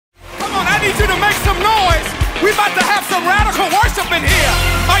to make some noise. We about to have some radical worship in here.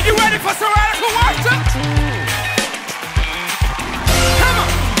 Are you ready for some radical worship? Come on.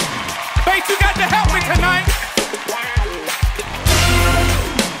 Faith, you got to help me tonight.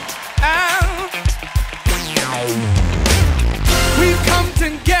 We've come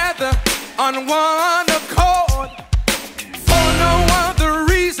together on one accord for no other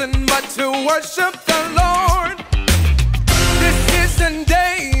reason but to worship the Lord. This is the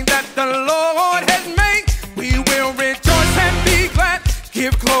day that the Lord has made. We will rejoice and be glad.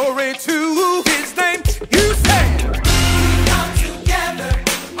 Give glory to His name. You say, we come together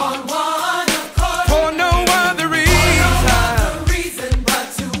on one accord for no other reason but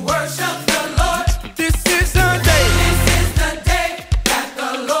to worship the Lord. This is the day. This is the day that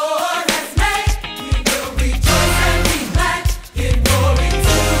the Lord has made. We will rejoice and be glad. Give glory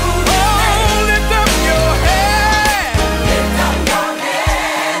to His name. Lift up your head. Lift up your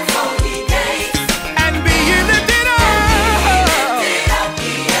head, O ye gates, and be ye lifted up. Lift up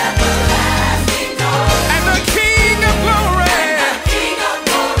the everlasting door, and the King of glory,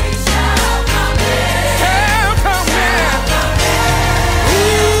 shall come in. Shall come in. Who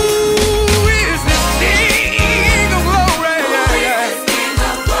is this King of glory?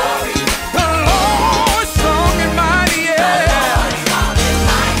 The Lord strong and mighty,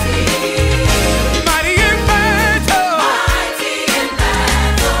 mighty in battle.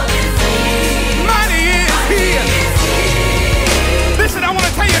 Mighty is He. Listen, I want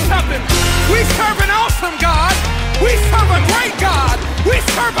to tell you something. We serve an awesome God. We serve a great God. We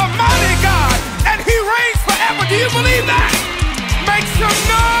serve a mighty God. And He reigns forever. Do you believe that? Make some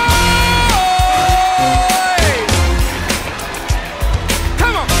noise.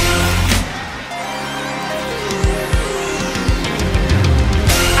 Come on.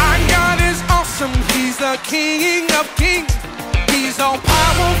 Our God is awesome. He's the King of kings. He's all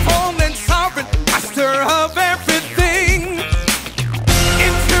powerful and sovereign, master of everything.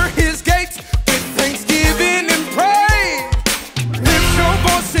 Enter His gates with thanksgiving and praise. Lift your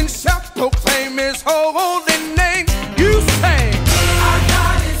voice and shout, proclaim His holy name. You say, our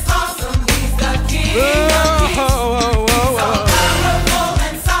God is awesome. He's the King of kings. He's all powerful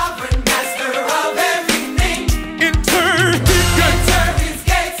and sovereign, master of everything. Enter His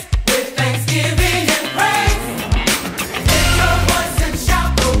gates with thanksgiving and praise. Lift your voice and shout,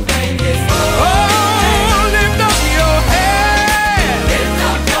 proclaim His holy name. Lift up your head. Lift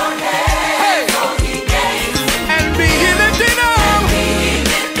up your head, O ye gates, and be ye lifted up.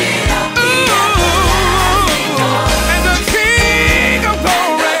 And the King of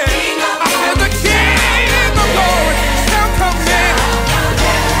glory, I said the King of glory shall come in.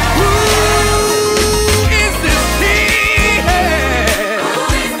 Who is this King? Hey,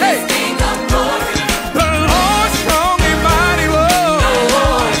 the Lord strong and mighty,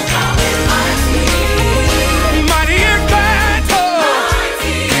 mighty in battle.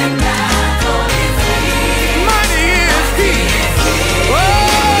 Mighty is He.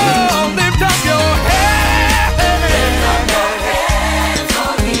 Oh, lift up your head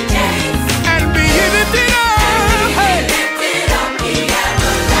and be ye lifted up. Hey.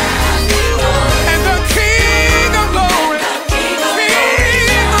 And the King of glory,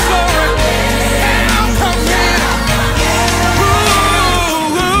 shall come in. Who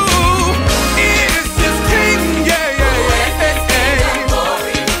is this King? Yeah.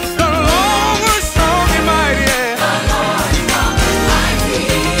 The Lord strong and mighty,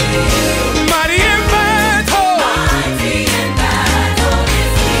 mighty in battle.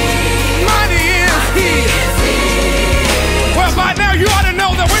 Mighty is He. Well, by now you ought to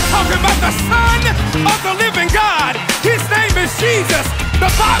know that we're talking about the Son of the living God. His name is Jesus. The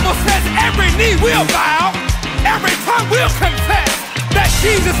Bible says every knee will bow, every tongue will confess that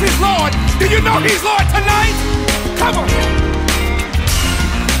Jesus is Lord. Do you know He's Lord tonight? Come on.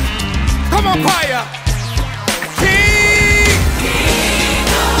 Come on, choir. King.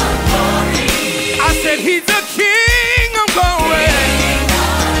 I said He's the King of glory.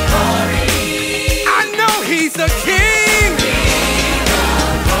 I know He's the King.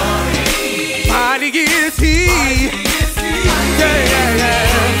 Mighty is He. Yeah.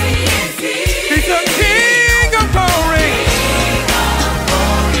 He's the King of glory.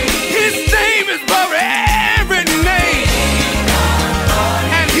 His name is above every name.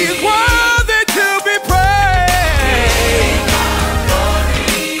 And He's worthy to be praised.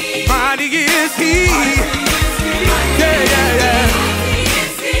 Mighty is He. Yeah.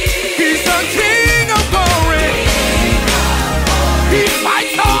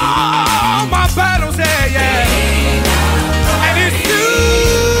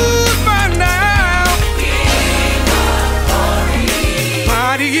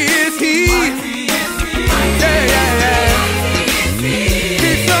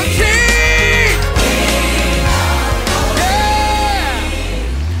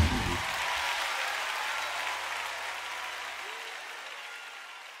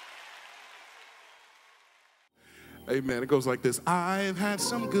 Amen. It goes like this. I've had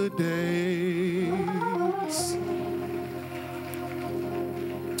some good days,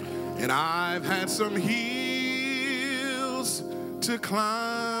 and I've had some hills to climb.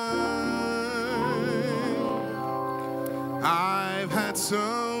 I've had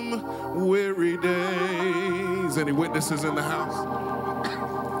some weary days. Any witnesses in the house?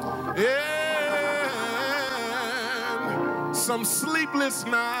 And some sleepless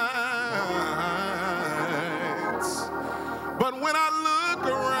nights. But when I look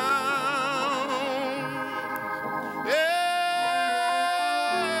around and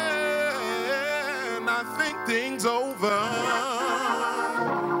I think things over,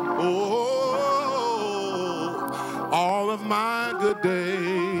 all of my good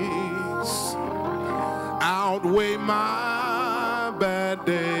days outweigh my bad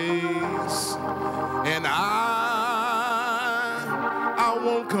days, and I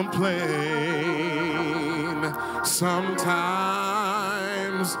won't complain. Sometimes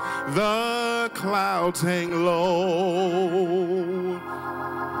the clouds hang low,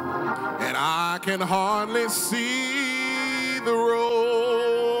 and I can hardly see the road.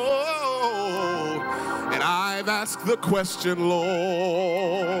 And I've asked the question, Lord,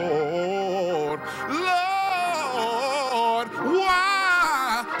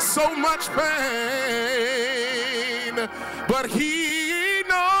 why so much pain? But He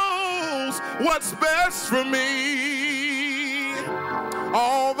knows what's best for me.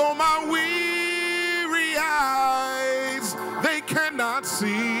 Although my weary eyes, they cannot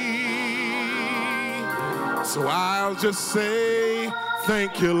see. So I'll just say,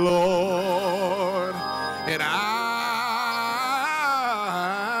 thank you, Lord. And I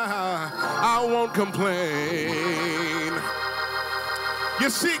won't complain. You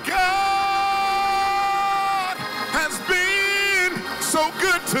see, God has been so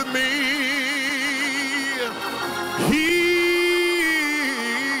good to me.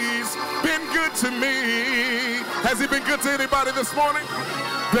 He's been good to me. Has He been good to anybody this morning?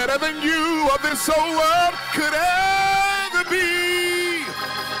 Better than you or this whole world could ever be.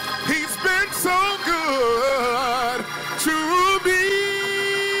 He's been so good to me.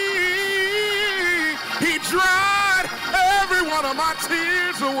 He dried every one of my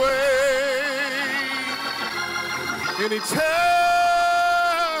tears away, and He turned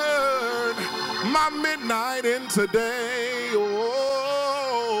my midnight into day. Oh,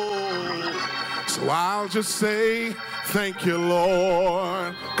 so I'll just say, thank you,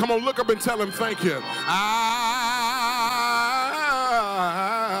 Lord. Come on, look up and tell Him thank you.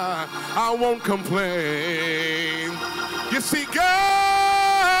 I won't complain. You see, God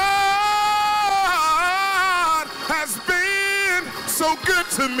has been so good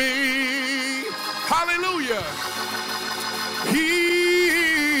to me. Hallelujah.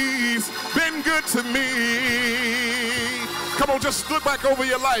 He's been good to me. Come on, just look back over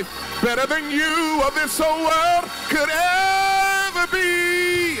your life. Better than you or this whole world could ever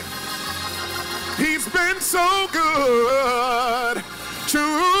be. He's been so good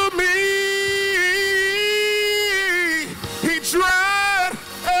to me. He dried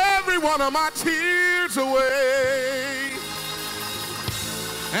every one of my tears away,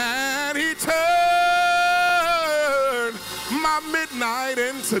 and He turned my midnight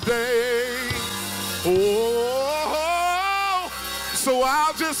into day. Oh, so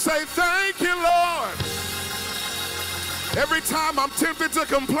I'll just say thank you, Lord. Every time I'm tempted to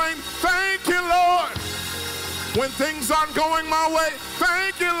complain, thank you, Lord. When things aren't going my way,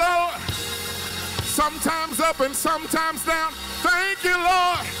 thank you, Lord. Sometimes up and sometimes down, thank you,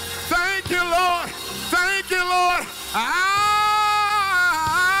 Lord. Thank you, Lord. Thank you, Lord.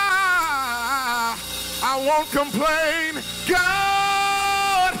 I won't complain.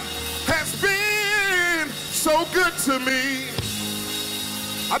 God has been so good to me.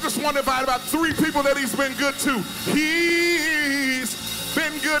 I just want to invite about 3 people that He's been good to. He's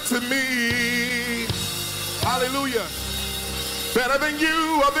been good to me. Hallelujah. Better than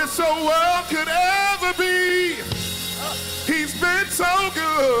you or this whole world could ever be. He's been so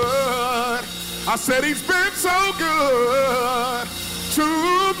good. I said He's been so good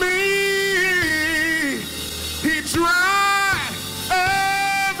to me. He dried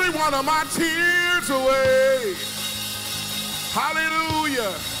every one of my tears away.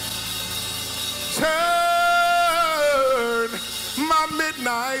 Hallelujah. Turn my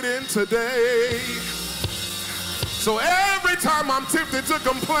midnight into day. So every time I'm tempted to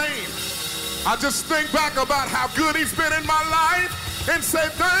complain, I just think back about how good He's been in my life and say,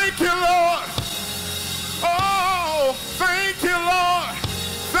 thank you, Lord. Oh, thank you, Lord.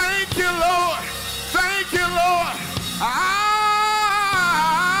 Thank you, Lord. Thank you, Lord.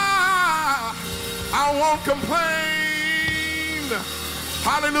 I won't complain.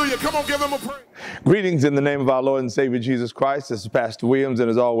 Hallelujah. Come on, give them a praise. Greetings in the name of our Lord and Savior Jesus Christ. This is Pastor Williams, and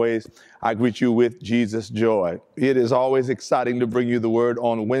as always, I greet you with Jesus joy. It is always exciting to bring you the word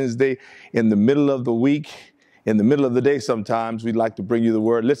on Wednesday in the middle of the week, in the middle of the day sometimes. We'd like to bring you the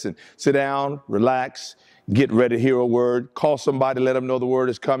word. Listen, sit down, relax, get ready to hear a word. Call somebody, let them know the word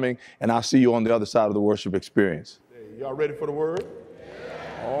is coming, and I'll see you on the other side of the worship experience. Hey, y'all ready for the word?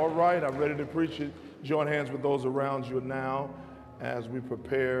 All right, I'm ready to preach it. Join hands with those around you now as we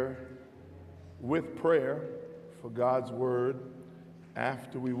prepare with prayer for God's word.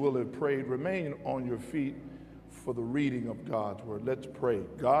 After we will have prayed, remain on your feet for the reading of God's word. Let's pray.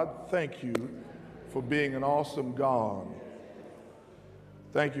 God, thank you for being an awesome God.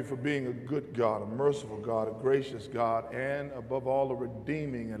 Thank you for being a good God, a merciful God, a gracious God, and above all, a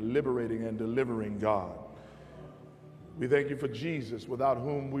redeeming and liberating and delivering God. We thank you for Jesus, without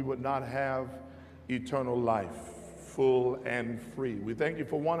whom we would not have eternal life, full and free. We thank you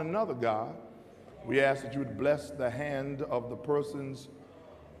for one another, God. We ask that you would bless the hand of the persons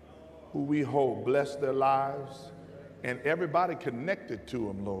who we hold, bless their lives, and everybody connected to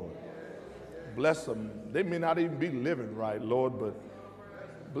them, Lord. Bless them. They may not even be living right, Lord, but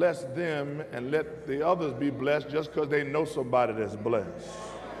bless them and let the others be blessed just because they know somebody that's blessed.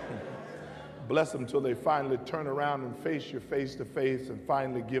 Bless them till they finally turn around and face you face to face and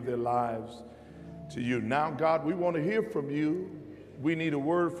finally give their lives to you. Now, God, we want to hear from you. We need a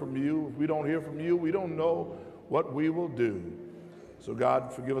word from you. If we don't hear from you, we don't know what we will do. So,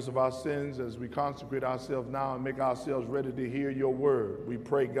 God, forgive us of our sins as we consecrate ourselves now and make ourselves ready to hear your word. We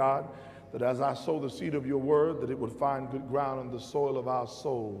pray, God, that as I sow the seed of your word, that it would find good ground on the soil of our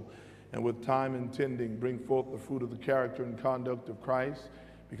soul, and with time intending, bring forth the fruit of the character and conduct of Christ,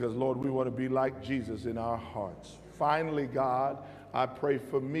 because, Lord, we want to be like Jesus in our hearts. Finally, God, I pray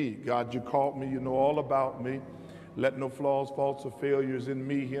for me. God, you called me. You know all about me. Let no flaws, faults, or failures in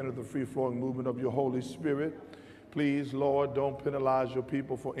me hinder the free-flowing movement of your Holy Spirit. Please, Lord, don't penalize your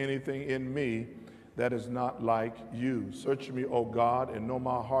people for anything in me that is not like you. Search me, O God, and know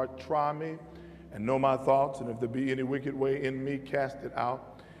my heart. Try me and know my thoughts. And if there be any wicked way in me, cast it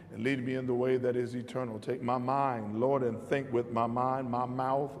out and lead me in the way that is eternal. Take my mind, Lord, and think with my mind, my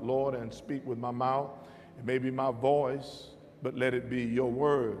mouth, Lord, and speak with my mouth. It may be my voice, but let it be your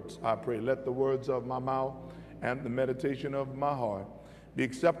words, I pray. Let the words of my mouth and the meditation of my heart be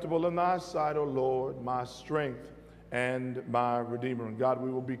acceptable in thy sight, O Lord, my strength and my Redeemer. And God,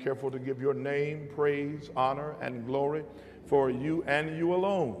 we will be careful to give your name praise, honor, and glory, for you and you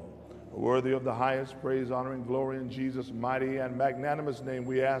alone are worthy of the highest praise, honor, and glory. In Jesus' mighty and magnanimous name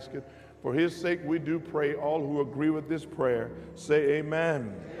we ask it. For his sake we do pray. All who agree with this prayer say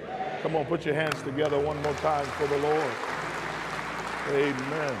amen. Amen. Come on, put your hands together one more time for the Lord.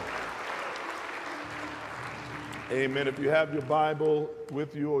 Amen. Amen. If you have your Bible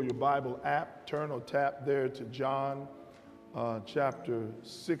with you or your Bible app, turn or tap there to John chapter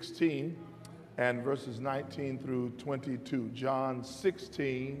 16 and verses 19 through 22. John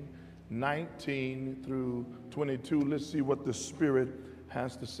 16, 19 through 22. Let's see what the Spirit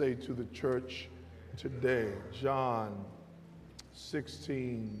has to say to the church today. John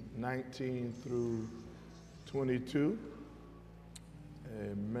 16, 19 through 22.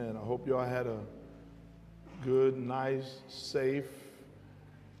 Amen. I hope y'all had a good, nice, safe,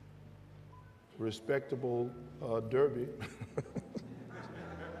 respectable derby.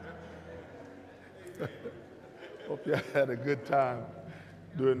 Hope you had a good time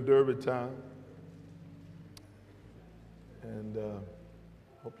during derby time. And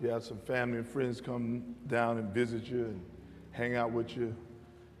hope you had some family and friends come down and visit you and hang out with you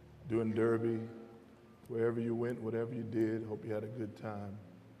during derby. Wherever you went, whatever you did, hope you had a good time.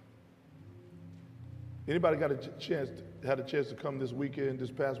 Anybody had a chance to come this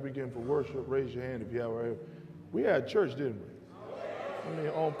past weekend for worship? Raise your hand if you have. We had church, didn't we? I mean,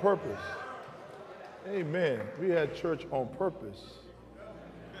 on purpose. Amen. We had church on purpose.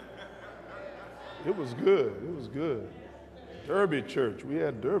 It was good. It was good. Derby church. We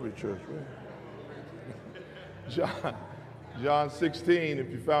had Derby church. John 16, if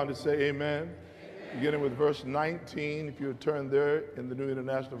you found it, say amen. Beginning with verse 19, if you turn there in the New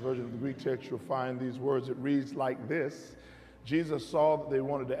International Version of the Greek text, you'll find these words. It reads like this. Jesus saw that they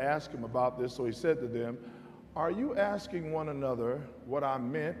wanted to ask him about this, so he said to them, "Are you asking one another what I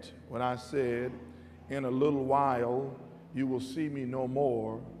meant when I said, 'In a little while you will see me no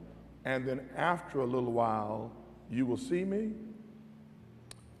more, and then after a little while you will see me'?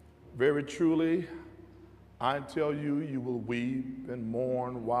 Very truly, I tell you, you will weep and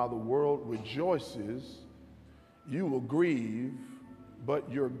mourn while the world rejoices. You will grieve,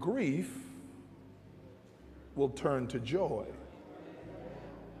 but your grief will turn to joy."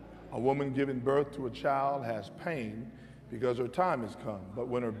 A woman giving birth to a child has pain because her time has come. But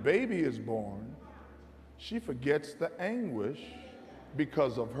when her baby is born, she forgets the anguish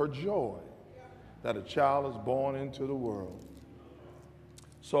because of her joy that a child is born into the world.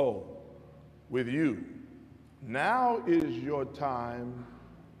 So, with you, now is your time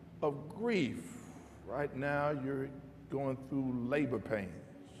of grief. Right now, you're going through labor pains.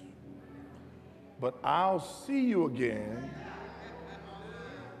 But I'll see you again,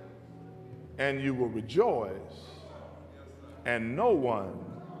 and you will rejoice, and no one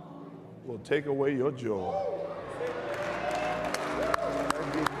will take away your joy.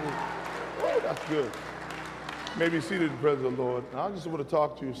 Oh, that's good. You may be seated in the presence of the Lord. Now, I just want to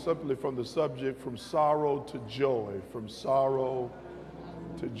talk to you simply from the subject, from sorrow to joy, from sorrow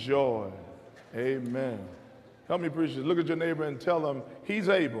to joy. Amen. Help me, preachers. Look at your neighbor and tell him he's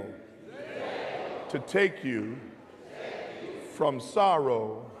able to take you from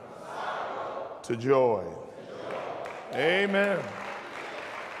sorrow to joy. Amen.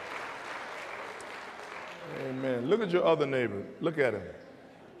 Amen. Look at your other neighbor. Look at him.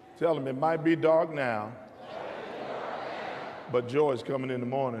 Tell him it might be dark now, but joy is coming in the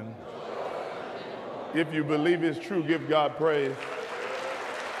morning. If you believe it's true, give God praise.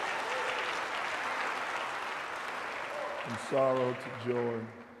 From sorrow to joy.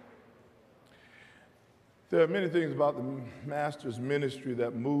 There are many things about the Master's ministry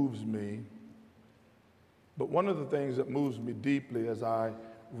that moves me, but one of the things that moves me deeply as I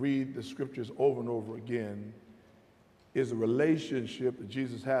read the scriptures over and over again is the relationship that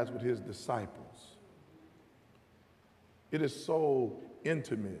Jesus has with his disciples. It is so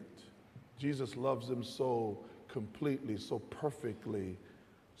intimate. Jesus loves them so completely, so perfectly,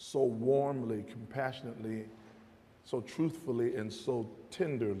 so warmly, compassionately, so truthfully, and so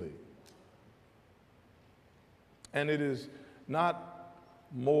tenderly. And it is not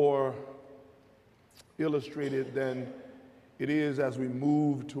more illustrated than it is as we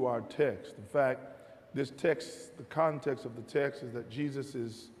move to our text. In fact, this text, the context of the text is that Jesus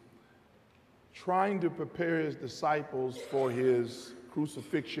is trying to prepare his disciples for his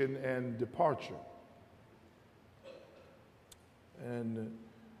crucifixion and departure. And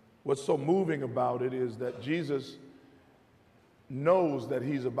what's so moving about it is that Jesus knows that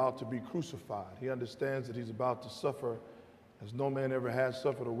he's about to be crucified. He understands that he's about to suffer as no man ever has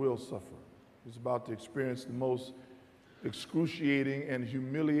suffered or will suffer. He's about to experience the most excruciating and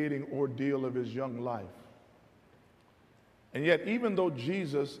humiliating ordeal of his young life. And yet, even though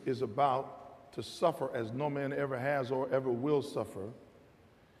Jesus is about to suffer as no man ever has or ever will suffer,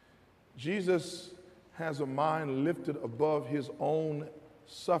 Jesus has a mind lifted above his own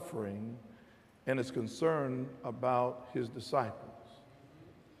suffering and is concerned about his disciples.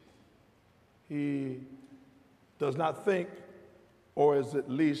 He does not think, or is at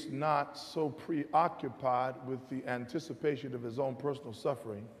least not so preoccupied with the anticipation of his own personal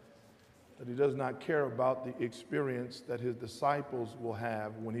suffering that he does not care about the experience that his disciples will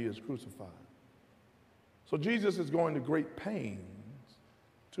have when he is crucified. So Jesus is going to great pains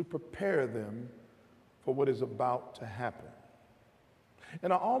to prepare them for what is about to happen.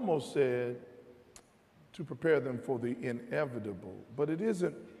 And I almost said to prepare them for the inevitable, but it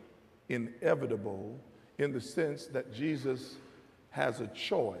isn't inevitable in the sense that Jesus has a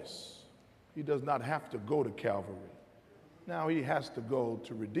choice. He does not have to go to Calvary. Now he has to go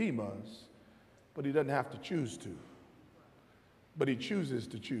to redeem us, but he doesn't have to choose to. But he chooses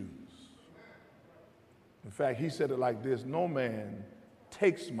to choose. In fact, he said it like this: no man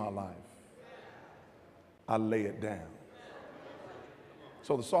takes my life, I lay it down.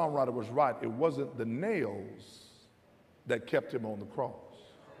 So the songwriter was right. It wasn't the nails that kept him on the cross.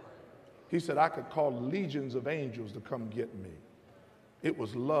 He said, I could call legions of angels to come get me. It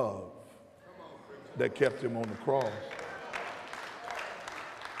was love that kept him on the cross.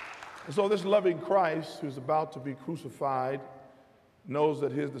 And so this loving Christ, who's about to be crucified, knows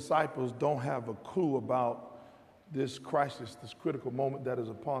that his disciples don't have a clue about this crisis, this critical moment that is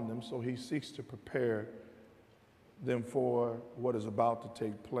upon them, so he seeks to prepare them for what is about to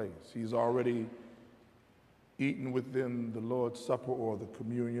take place. He's already eaten with them the Lord's Supper or the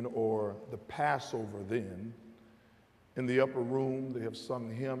communion or the Passover then. In the upper room, they have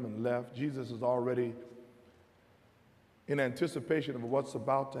sung a hymn and left. Jesus is already, in anticipation of what's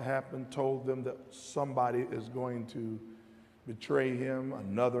about to happen, told them that somebody is going to betray him.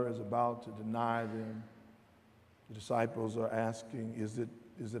 Another is about to deny them. The disciples are asking, is it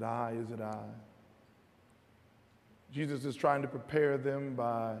I? Is it I? Jesus is trying to prepare them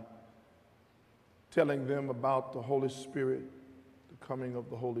by telling them about the Holy Spirit, the coming of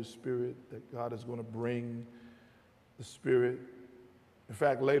the Holy Spirit, that God is going to bring the Spirit In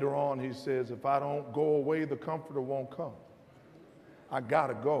fact, later on, he says, if I don't go away, the Comforter won't come. I got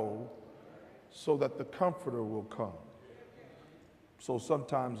to go so that the Comforter will come. So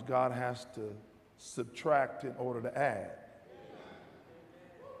sometimes God has to subtract in order to add.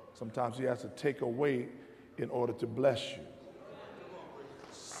 Sometimes he has to take away in order to bless you.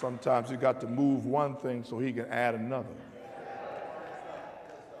 Sometimes you got to move one thing so he can add another.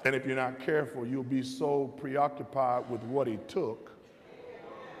 And if you're not careful, you'll be so preoccupied with what he took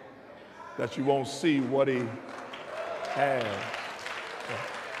that you won't see what he had.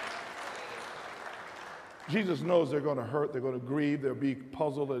 Jesus knows they're going to hurt, they're going to grieve, they'll be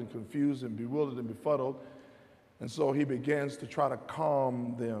puzzled and confused and bewildered and befuddled. And so he begins to try to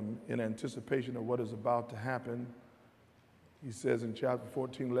calm them in anticipation of what is about to happen. He says in chapter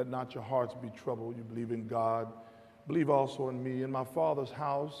 14, let not your hearts be troubled. You believe in God. Believe also in me. In my Father's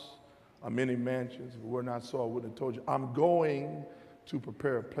house are many mansions. If it were not so, I wouldn't have told you. I'm going to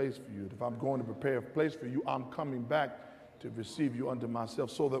prepare a place for you. If I'm going to prepare a place for you, I'm coming back to receive you unto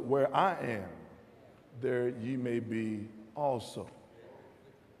myself, so that where I am, there ye may be also.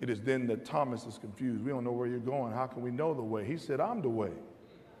 It is then that Thomas is confused. We don't know where you're going. How can we know the way? He said, I'm the way.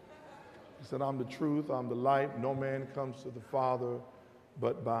 He said, I'm the truth, I'm the light. No man comes to the Father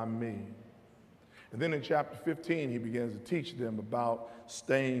but by me. And then in chapter 15, he begins to teach them about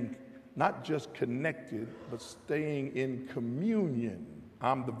staying not just connected, but staying in communion.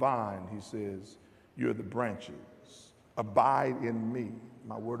 I'm the vine, he says. You're the branches. Abide in me.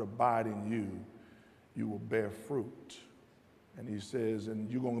 My word abide in you. You will bear fruit. And he says, and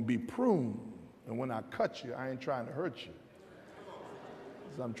you're going to be pruned. And when I cut you, I ain't trying to hurt you.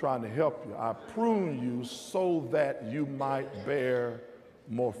 I'm trying to help you. I prune you so that you might bear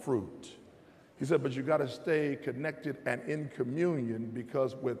more fruit. He said, but you got to stay connected and in communion,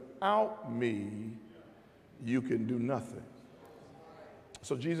 because without me, you can do nothing.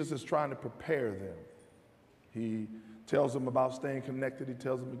 So Jesus is trying to prepare them. He tells them about staying connected. He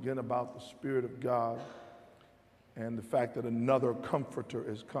tells them again about the Spirit of God and the fact that another comforter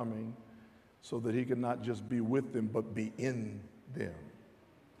is coming, so that he can not just be with them, but be in them.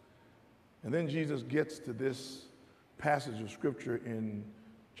 And then Jesus gets to this passage of scripture in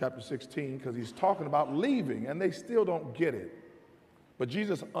chapter 16, because he's talking about leaving, and they still don't get it. But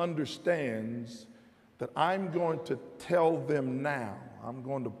Jesus understands that I'm going to tell them now. I'm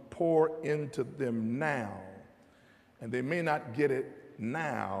going to pour into them now. And they may not get it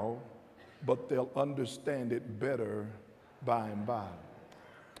now, but they'll understand it better by and by.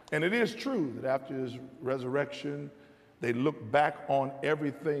 And it is true that after his resurrection, they looked back on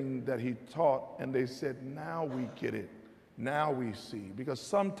everything that he taught, and they said, now we get it. Now we see. Because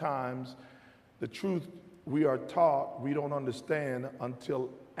sometimes the truth we are taught, we don't understand until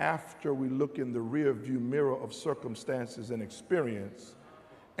after we look in the rear view mirror of circumstances and experience,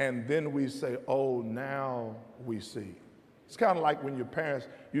 and then we say, oh, now we see. It's kind of like when your parents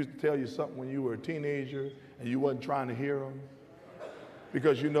used to tell you something when you were a teenager and you wasn't trying to hear them.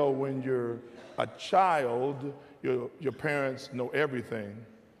 Because you know, when you're a child, your parents know everything.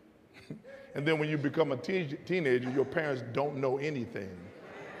 And then when you become a teenager, your parents don't know anything.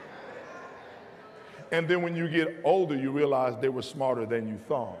 And then when you get older, you realize they were smarter than you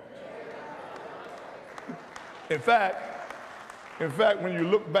thought. In fact, when you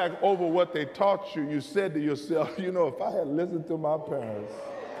look back over what they taught you, you said to yourself, you know, if I had listened to my parents,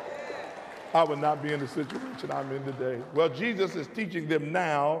 I would not be in the situation I'm in today. Well, Jesus is teaching them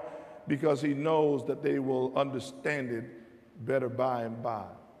now because he knows that they will understand it better by and by.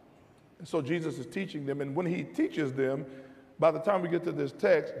 And so Jesus is teaching them, and when he teaches them, by the time we get to this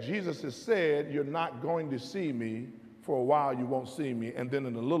text, Jesus has said, you're not going to see me. For a while you won't see me, and then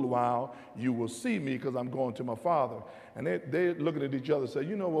in a little while you will see me, because I'm going to my Father. And they're looking at each other and say,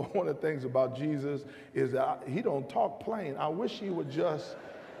 you know what, one of the things about Jesus is that he don't talk plain. I wish he would just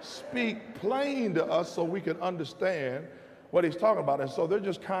speak plain to us so we can understand what he's talking about. And so they're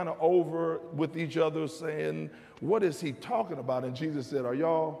just kind of over with each other saying, what is he talking about? And Jesus said, are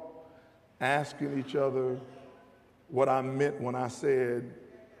y'all asking each other what I meant when I said,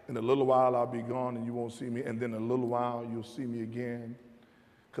 in a little while I'll be gone and you won't see me, and then in a little while you'll see me again,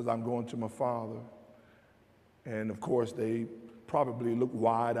 because I'm going to my Father? And of course they probably looked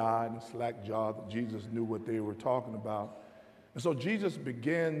wide-eyed and slack-jawed that Jesus knew what they were talking about. And so Jesus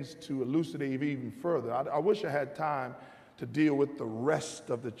begins to elucidate even further. I wish I had time to deal with the rest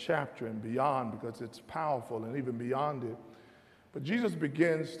of the chapter and beyond, because it's powerful, and even beyond it. But Jesus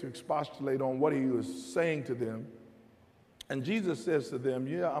begins to expostulate on what he was saying to them. And Jesus says to them,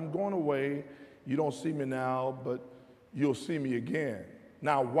 yeah, I'm going away. You don't see me now, but you'll see me again.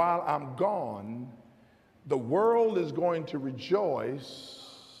 Now, while I'm gone, The world is going to rejoice,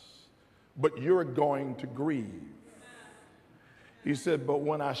 but you're going to grieve. He said, but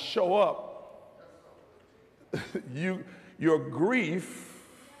when I show up, your grief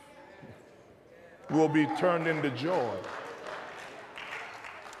will be turned into joy.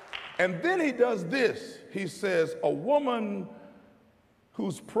 And then he does this. He says, a woman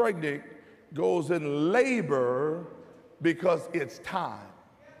who's pregnant goes in labor because it's time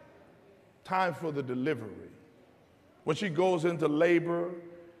for the delivery. When she goes into labor,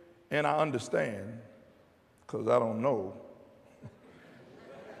 and I understand, because I don't know,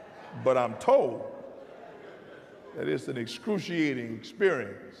 but I'm told that it's an excruciating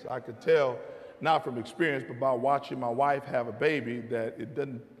experience. I could tell, not from experience, but by watching my wife have a baby, that it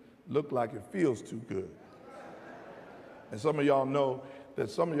doesn't look like it feels too good. And some of y'all know that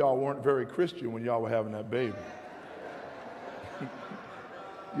some of y'all weren't very Christian when y'all were having that baby.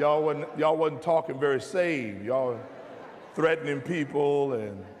 y'all wasn't talking very saved. Y'all were threatening people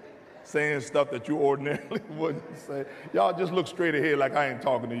and saying stuff that you ordinarily wouldn't say. Y'all just look straight ahead like I ain't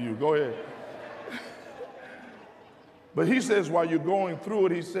talking to you. Go ahead. But he says while you're going through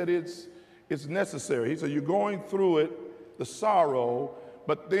it, he said it's necessary. He said you're going through it, the sorrow,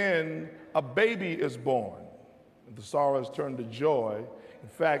 but then a baby is born. The sorrow is turned to joy. In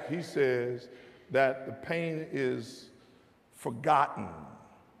fact, he says that the pain is forgotten,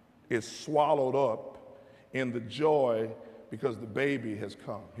 is swallowed up in the joy because the baby has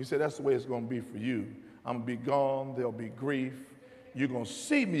come. He said that's the way it's going to be for you. I'm going to be gone, there'll be grief. You're going to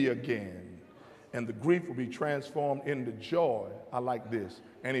see me again, and the grief will be transformed into joy. I like this.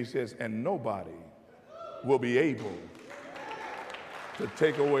 And he says, and nobody will be able to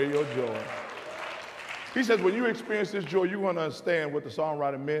take away your joy. He says, when you experience this joy, you're going to understand what the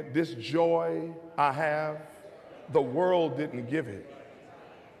songwriter meant. This joy I have, the world didn't give it,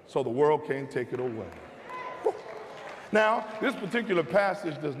 so the world can't take it away. Now, this particular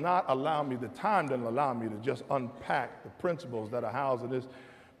passage does not allow me, the time doesn't allow me to just unpack the principles that are housed in this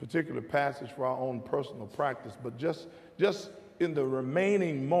particular passage for our own personal practice, but just in the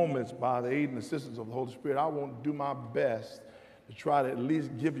remaining moments, by the aid and assistance of the Holy Spirit, I want to do my best to try to at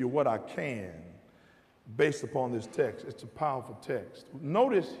least give you what I can based upon this text. It's a powerful text.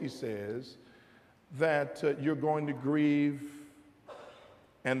 Notice he says that you're going to grieve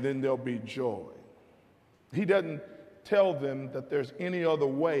and then there'll be joy. He doesn't tell them that there's any other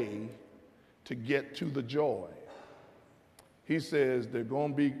way to get to the joy. He says there's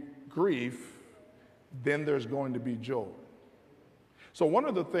going to be grief, then there's going to be joy. So one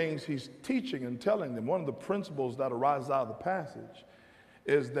of the things he's teaching and telling them, one of the principles that arises out of the passage,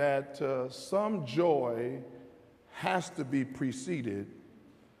 is that some joy has to be preceded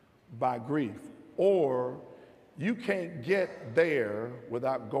by grief, or you can't get there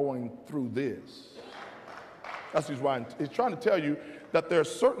without going through this. That's why he's trying to tell you that there are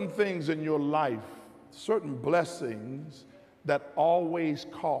certain things in your life, certain blessings that always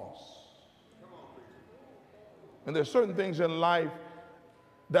cost. And there are certain things in life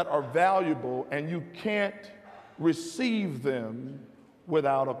that are valuable, and you can't receive them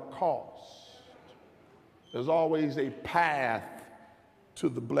without a cost. There's always a path to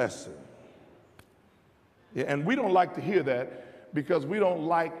the blessing. Yeah, and we don't like to hear that because we don't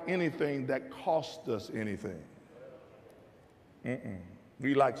like anything that costs us anything.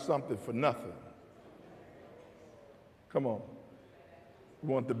 We like something for nothing. Come on.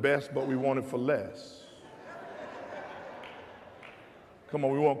 We want the best, but we want it for less. Come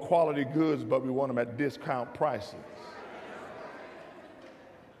on, we want quality goods, but we want them at discount prices.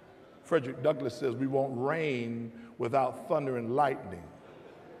 Frederick Douglass says we want rain without thunder and lightning.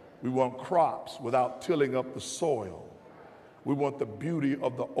 We want crops without tilling up the soil. We want the beauty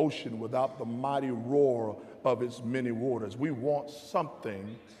of the ocean without the mighty roar of its many waters. We want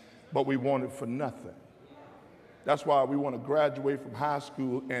something, but we want it for nothing. That's why we want to graduate from high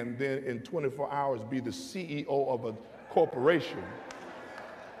school and then in 24 hours be the CEO of a corporation,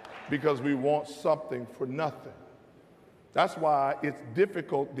 because we want something for nothing. That's why it's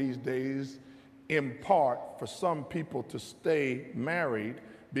difficult these days, in part, for some people to stay married,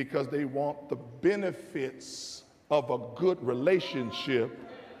 because they want the benefits of a good relationship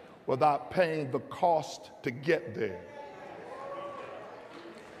without paying the cost to get there.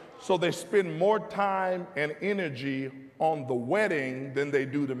 So they spend more time and energy on the wedding than they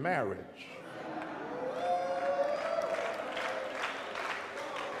do the marriage.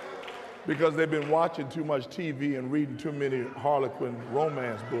 Because they've been watching too much TV and reading too many Harlequin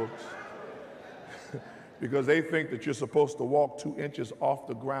romance books. Because they think that you're supposed to walk 2 inches off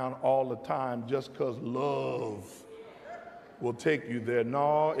the ground all the time just because love will take you there.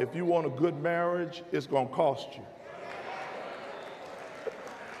 No, if you want a good marriage, it's going to cost you.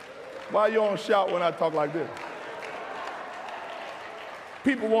 Why you don't shout when I talk like this?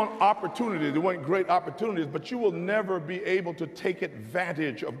 People want opportunities. They want great opportunities, but you will never be able to take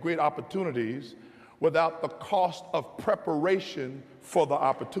advantage of great opportunities without the cost of preparation for the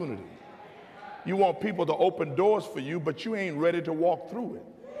opportunity. You want people to open doors for you, but you ain't ready to walk through it,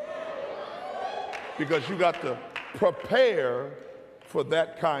 because you got to prepare for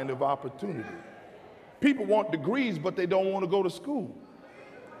that kind of opportunity. People want degrees, but they don't want to go to school.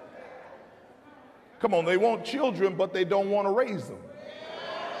 Come on, they want children, but they don't want to raise them.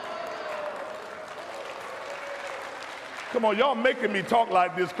 Come on, y'all making me talk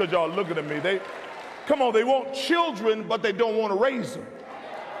like this because y'all looking at me. They want children, but they don't want to raise them.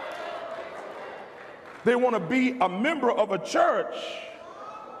 They want to be a member of a church,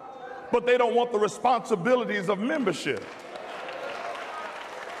 but they don't want the responsibilities of membership.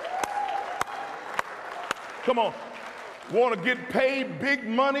 Come on, want to get paid big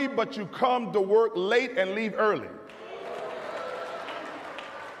money, but you come to work late and leave early.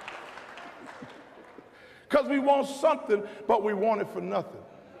 Because we want something, but we want it for nothing.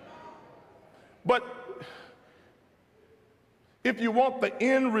 But if you want the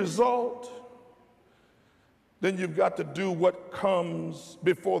end result, then you've got to do what comes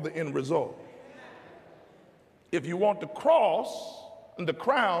before the end result. If you want the cross and the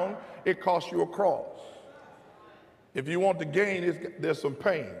crown, it costs you a cross. If you want the gain, there's some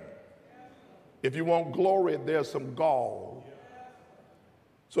pain. If you want glory, there's some gall.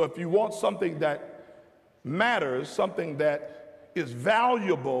 So if you want something that matters, something that is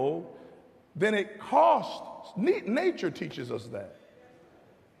valuable, then it costs. Nature teaches us that.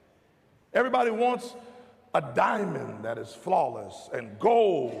 Everybody wants a diamond that is flawless and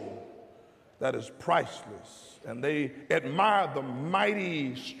gold that is priceless, and they admire the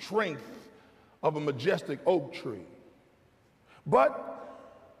mighty strength of a majestic oak tree. But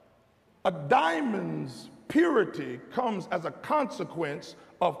a diamond's purity comes as a consequence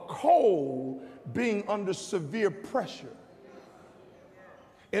of coal being under severe pressure.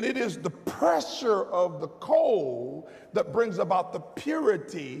 And it is the pressure of the coal that brings about the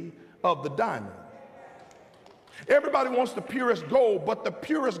purity of the diamond. Everybody wants the purest gold, but the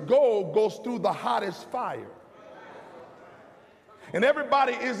purest gold goes through the hottest fire. And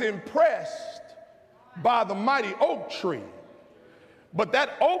everybody is impressed by the mighty oak tree. But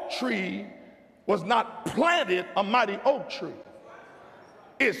that oak tree was not planted a mighty oak tree.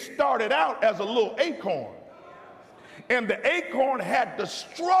 It started out as a little acorn. And the acorn had to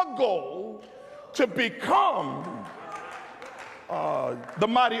struggle to become the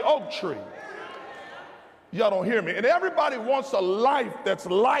mighty oak tree. Y'all don't hear me. And everybody wants a life that's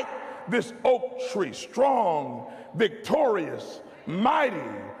like this oak tree, strong, victorious, mighty,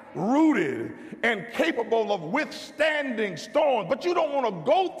 rooted, and capable of withstanding storms. But you don't want to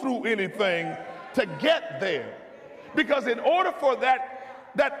go through anything to get there. Because in order for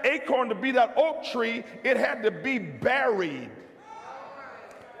that acorn to be that oak tree, it had to be buried.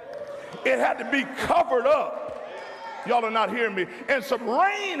 It had to be covered up. Y'all are not hearing me. And some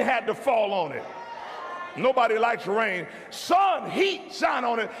rain had to fall on it. Nobody likes rain. Sun, heat, shine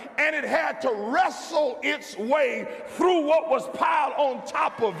on it, and it had to wrestle its way through what was piled on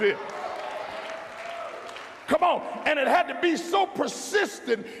top of it. Come on. And it had to be so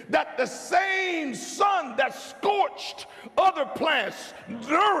persistent that the same sun that scorched other plants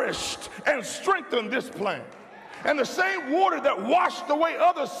nourished and strengthened this plant. And the same water that washed away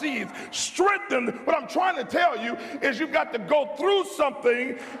other seeds strengthened. What I'm trying to tell you is you've got to go through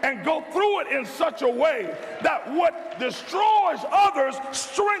something and go through it in such a way that what destroys others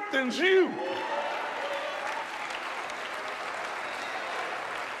strengthens you.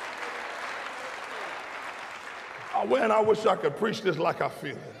 Man, I wish I could preach this like I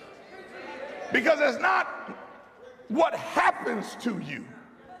feel it. Because it's not what happens to you.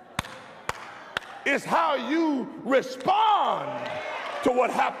 It's how you respond to what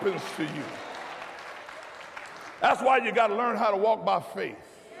happens to you. That's why you got to learn how to walk by faith.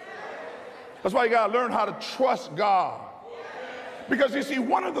 That's why you got to learn how to trust God. Because you see,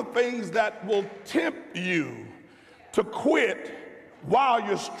 one of the things that will tempt you to quit while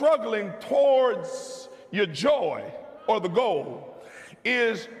you're struggling towards your joy or the goal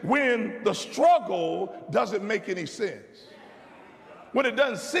is when the struggle doesn't make any sense. When it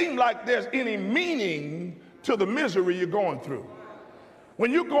doesn't seem like there's any meaning to the misery you're going through.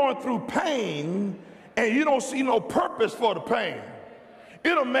 When you're going through pain and you don't see no purpose for the pain,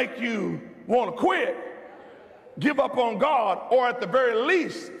 it'll make you want to quit, give up on God, or at the very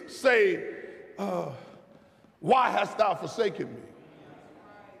least say, Why hast thou forsaken me?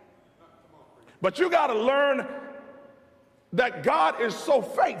 But you got to learn that God is so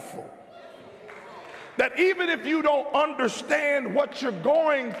faithful that even if you don't understand what you're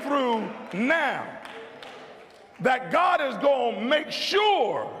going through now, that God is going to make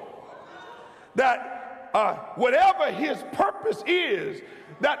sure that whatever his purpose is,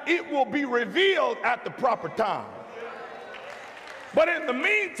 that it will be revealed at the proper time. But in the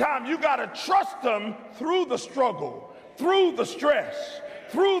meantime, you got to trust him through the struggle, through the stress,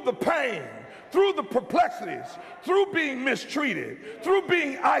 through the pain, through the perplexities, through being mistreated, through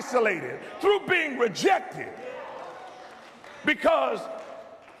being isolated, through being rejected. Because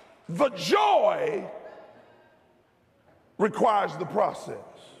the joy requires the process.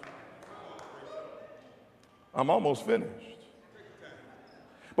 I'm almost finished.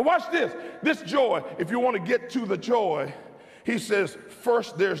 But watch this. This joy, if you want to get to the joy, he says,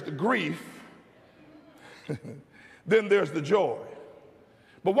 first there's the grief, then there's the joy.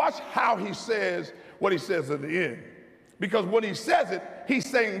 But watch how he says what he says at the end. Because when he says it, he's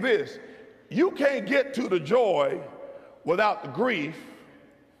saying this: you can't get to the joy without the grief.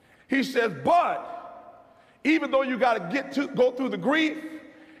 He says, but even though you got to go through the grief,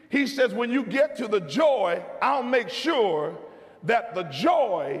 he says, when you get to the joy, I'll make sure that the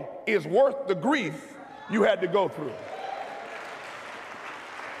joy is worth the grief you had to go through.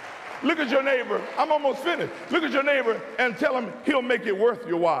 Look at your neighbor. I'm almost finished. Look at your neighbor and tell him he'll make it worth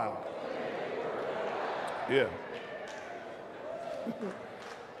your while. Yeah.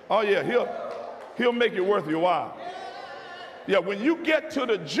 Oh yeah, he'll make it worth your while. Yeah, when you get to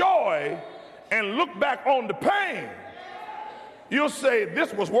the joy and look back on the pain, you'll say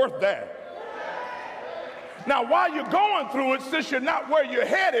this was worth that. Now, while you're going through it, since you're not where you're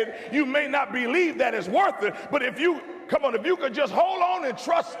headed, you may not believe that it's worth it. But if you could just hold on and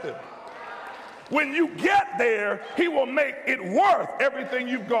trust him, when you get there, he will make it worth everything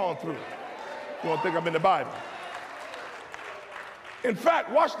you've gone through. You won't think I'm in the Bible. In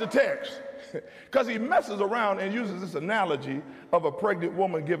fact, watch the text, because he messes around and uses this analogy of a pregnant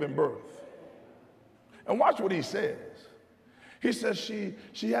woman giving birth. And watch what he says. He says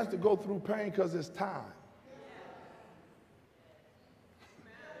she has to go through pain because it's time.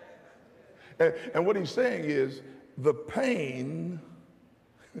 And what he's saying is the pain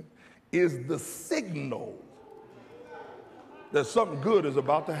is the signal that something good is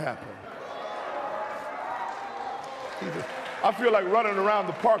about to happen. I feel like running around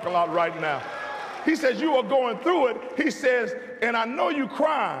the parking lot right now. He says, you are going through it. He says, and I know you're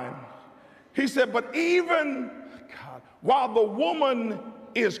crying. He said, but even while the woman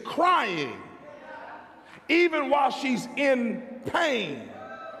is crying, even while she's in pain,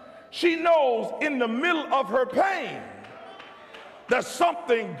 she knows in the middle of her pain that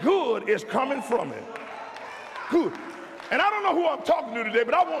something good is coming from it. Good. And I don't know who I'm talking to today,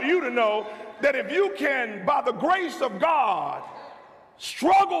 but I want you to know that if you can, by the grace of God,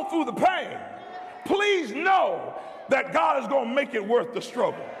 struggle through the pain, please know that God is going to make it worth the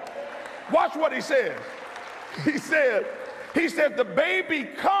struggle. Watch what he says. He said the baby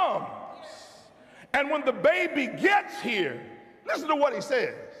comes, and when the baby gets here, listen to what he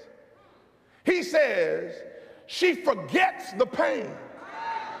says. He says, she forgets the pain.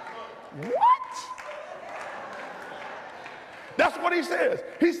 What? That's what he says.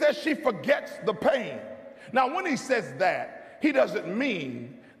 He says she forgets the pain. Now, when he says that, he doesn't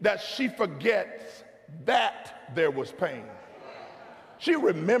mean that she forgets that there was pain. She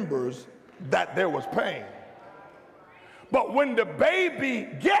remembers that there was pain. But when the baby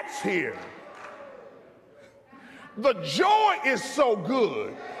gets here, the joy is so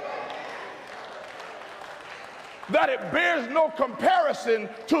good that it bears no comparison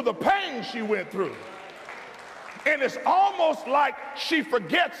to the pain she went through. And it's almost like she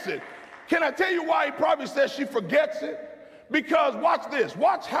forgets it. Can I tell you why he probably says she forgets it? Because watch this.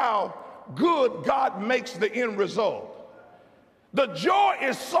 Watch how good God makes the end result. The joy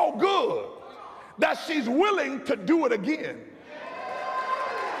is so good that she's willing to do it again.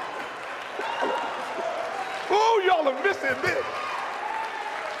 Oh, y'all are missing this.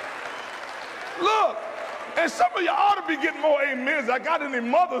 Look, and some of you ought to be getting more amens. I got any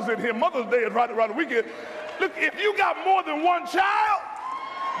mothers in here. Mother's Day is right around the weekend. Look, if you got more than one child,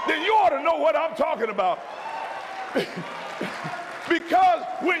 then you ought to know what I'm talking about. Because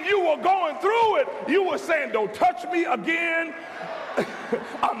when you were going through it, you were saying, don't touch me again.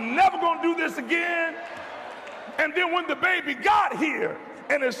 I'm never going to do this again. And then when the baby got here,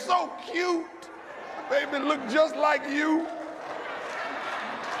 and it's so cute, the baby looked just like you.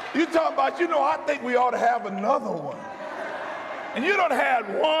 You talking about, I think we ought to have another one. and you done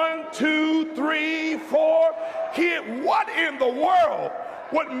had 1, 2, 3, 4 kids. What in the world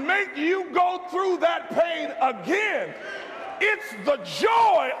would make you go through that pain again? It's the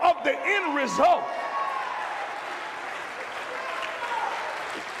joy of the end result.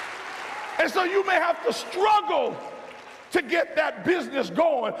 And so you may have to struggle to get that business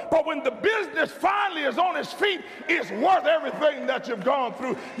going, but when the business finally is on its feet, it's worth everything that you've gone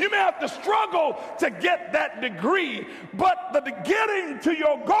through. You may have to struggle to get that degree, but the getting to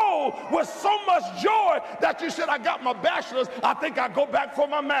your goal was so much joy that you said, I got my bachelor's, I think I'll go back for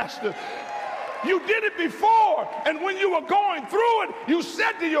my master's. You did it before, and when you were going through it, you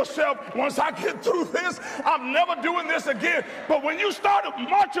said to yourself, once I get through this, I'm never doing this again. But when you started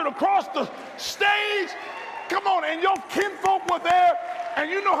marching across the stage, come on, and your kinfolk were there,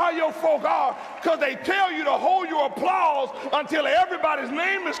 and you know how your folk are, because they tell you to hold your applause until everybody's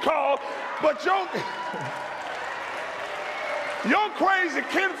name is called, but your crazy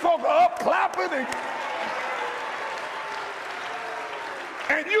kinfolk are up clapping,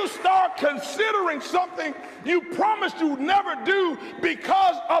 and you start considering something you promised you'd never do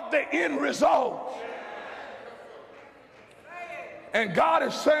because of the end result. And God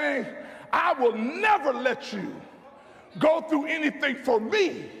is saying, I will never let you go through anything for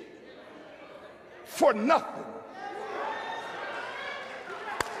me for nothing.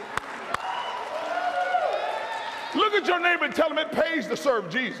 Look at your neighbor and tell him it pays to serve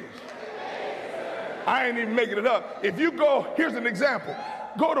Jesus. I ain't even making it up. If you go, here's an example.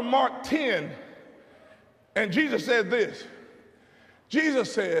 Go to Mark 10, and Jesus said this. Jesus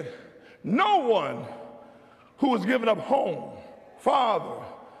said, no one who has given up home, father,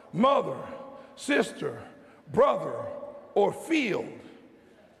 mother, sister, brother, or field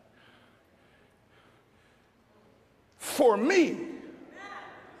for me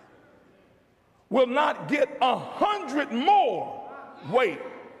will not get 100 more weight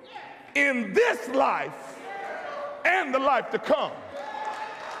in this life and the life to come.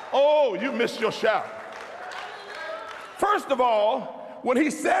 Oh, you missed your shout. First of all, when he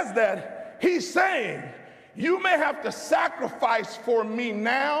says that, he's saying, you may have to sacrifice for me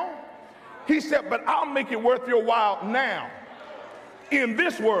now. He said, but I'll make it worth your while now in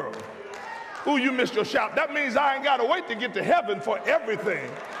this world. Ooh, you missed your shout. That means I ain't got to wait to get to heaven for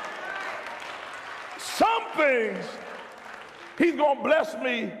everything. Some things he's going to bless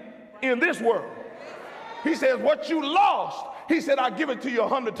me in this world. He says, what you lost, he said, I'll give it to you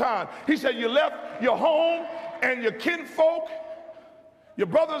 100 times. He said, you left your home and your kinfolk, your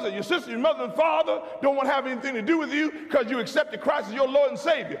brothers and your sisters, your mother and father don't want to have anything to do with you because you accepted Christ as your Lord and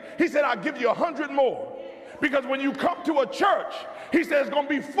Savior. He said, I'll give you 100 more. Because when you come to a church, he said, it's going to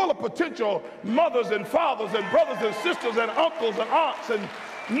be full of potential mothers and fathers and brothers and sisters and uncles and aunts and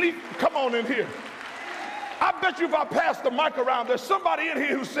nieces. Come on in here. I bet you if I pass the mic around, there's somebody in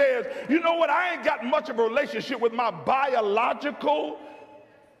here who says, you know what, I ain't got much of a relationship with my biological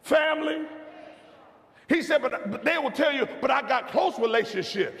family. He said, but they will tell you, but I got close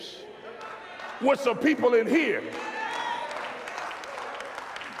relationships with some people in here.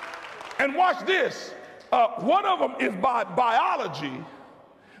 And watch this. One of them is by biology.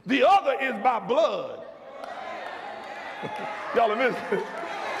 The other is by blood. Y'all are missing.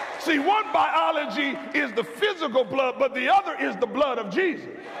 See, one biology is the physical blood, but the other is the blood of Jesus.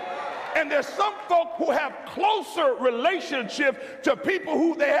 And there's some folk who have closer relationship to people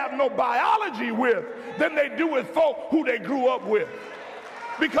who they have no biology with than they do with folk who they grew up with.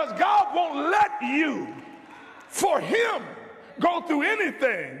 Because God won't let you, for him, go through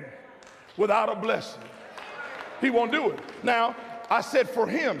anything without a blessing. He won't do it. Now, I said for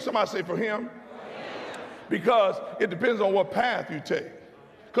him. Somebody say for him. Because it depends on what path you take.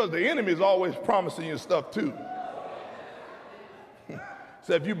 Because the enemy is always promising you stuff too.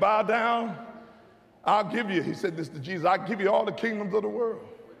 So if you bow down, I'll give you, he said this to Jesus, I'll give you all the kingdoms of the world.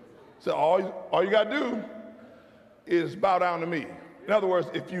 So all you got to do is bow down to me. In other words,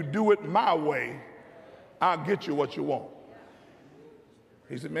 if you do it my way, I'll get you what you want.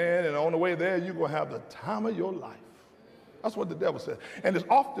 He said, man, and on the way there, you're going to have the time of your life. That's what the devil said. And it's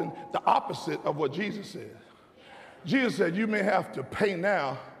often the opposite of what Jesus said. Jesus said, you may have to pay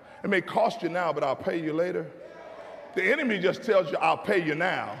now. It may cost you now, but I'll pay you later. The enemy just tells you, I'll pay you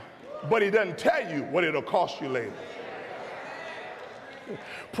now, but he doesn't tell you what it'll cost you later.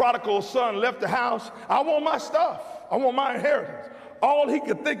 Prodigal son left the house. I want my stuff. I want my inheritance. All he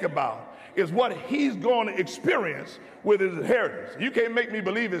could think about is what he's going to experience with his inheritance. You can't make me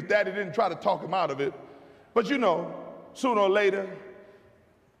believe his daddy didn't try to talk him out of it. But you know, sooner or later,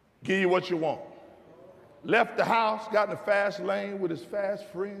 give you what you want. Left the house, got in the fast lane with his fast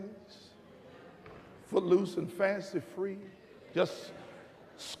friends, footloose and fancy free. just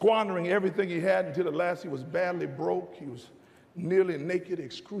squandering everything he had until at last he was badly broke. He was nearly naked,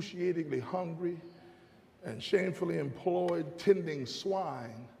 excruciatingly hungry, and shamefully employed tending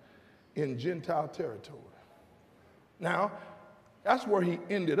swine in Gentile territory. Now, that's where he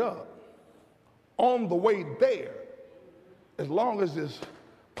ended up. On the way there, as long as his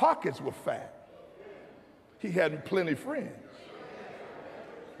pockets were fat, he had plenty of friends.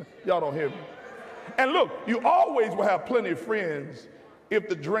 Y'all don't hear me? And look, you always will have plenty of friends if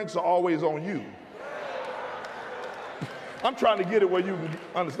the drinks are always on you. I'm trying to get it where you can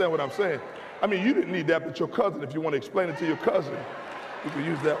understand what I'm saying. I mean, you didn't need that, but your cousin, if you want to explain it to your cousin, you can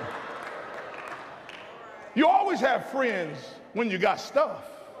use that one. You always have friends when you got stuff.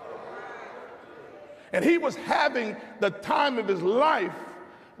 And he was having the time of his life,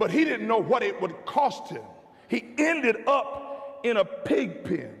 but he didn't know what it would cost him. He ended up in a pig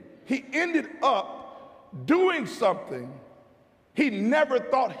pen. He ended up doing something he never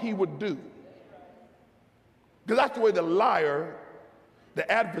thought he would do. Because that's the way the liar, the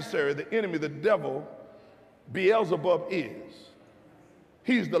adversary, the enemy, the devil, Beelzebub is.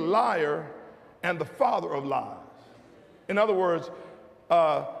 He's the liar and the father of lies. In other words,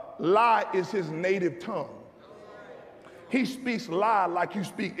 lie is his native tongue. He speaks lie like you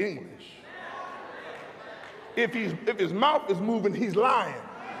speak English. If his mouth is moving, he's lying.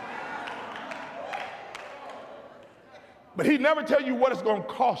 But he never tell you what it's going to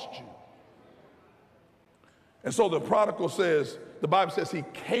cost you. And so the prodigal says, the Bible says he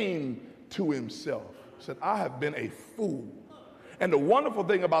came to himself. He said, I have been a fool. And the wonderful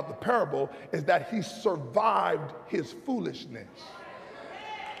thing about the parable is that he survived his foolishness.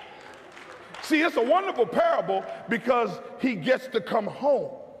 See, it's a wonderful parable because he gets to come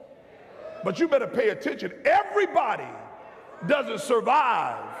home. But you better pay attention. Everybody doesn't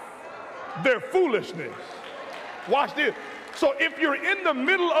survive their foolishness. Watch this. So if you're in the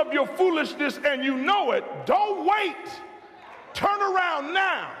middle of your foolishness and you know it, don't wait. Turn around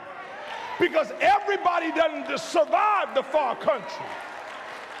now. Because everybody doesn't just survive the far country.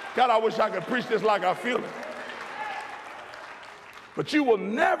 God, I wish I could preach this like I feel it. But you will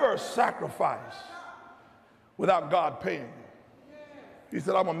never sacrifice without God paying you. He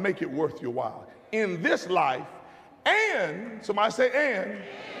said, I'm going to make it worth your while. In this life, and, somebody say and,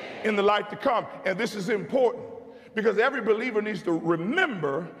 in the life to come. And this is important because every believer needs to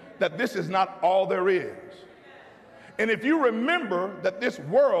remember that this is not all there is. And if you remember that this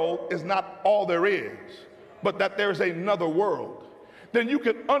world is not all there is, but that there's another world, then you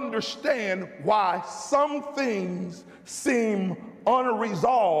can understand why some things seem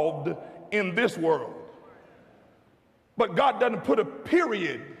unresolved in this world. But God doesn't put a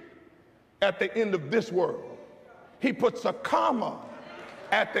period at the end of this world. He puts a comma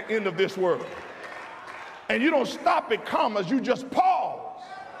at the end of this world. And you don't stop at commas, you just pause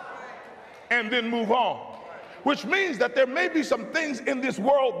and then move on. Which means that there may be some things in this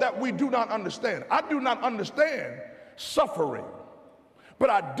world that we do not understand. I do not understand suffering, but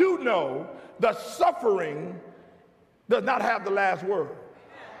I do know that suffering does not have the last word.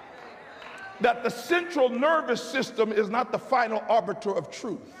 That the central nervous system is not the final arbiter of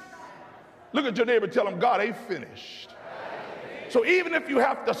truth. Look at your neighbor, tell him God ain't finished. So even if you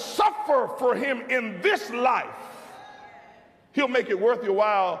have to suffer for him in this life, he'll make it worth your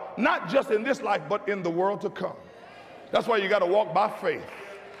while, not just in this life, but in the world to come. That's why you got to walk by faith.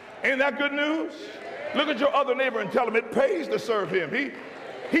 Ain't that good news? Look at your other neighbor and tell him it pays to serve him.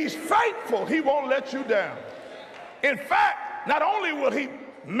 He's faithful. He won't let you down. In fact, not only will he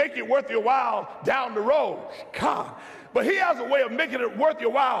make it worth your while down the road, God, but he has a way of making it worth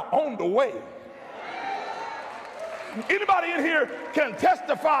your while on the way. Anybody in here can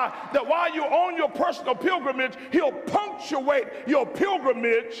testify that while you're on your personal pilgrimage, he'll punctuate your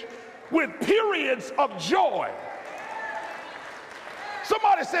pilgrimage with periods of joy.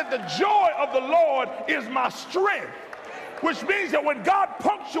 Somebody said the joy of the Lord is my strength, which means that when God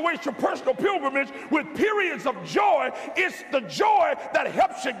punctuates your personal pilgrimage with periods of joy, it's the joy that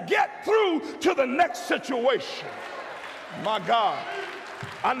helps you get through to the next situation. My God,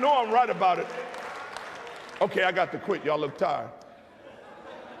 I know I'm right about it. Okay, I got to quit. Y'all look tired.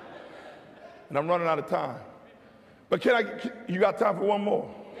 And I'm running out of time. But you got time for one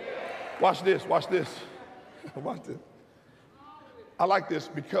more? Watch this, watch this. Watch this. I like this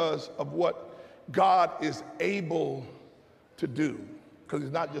because of what God is able to do. Because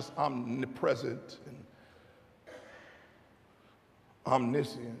he's not just omnipresent and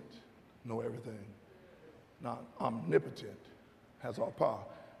omniscient, know everything. Not omnipotent, has all power.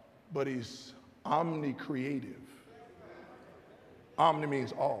 But he's omnicreative. Omni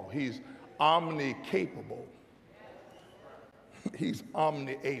means all. He's omni-capable. He's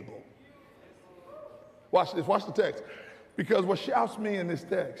omni-able. Watch this, watch the text. Because what shouts me in this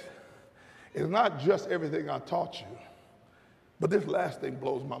text is not just everything I taught you, but this last thing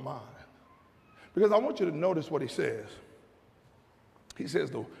blows my mind. Because I want you to notice what he says. He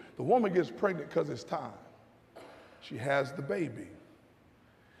says the woman gets pregnant because it's time. She has the baby.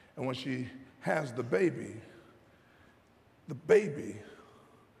 And when she has the baby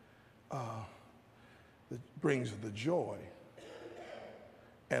brings the joy.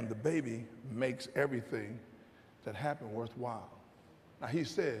 And the baby makes everything that happened worthwhile. Now he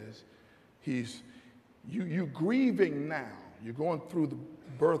says, you grieving now. You're going through the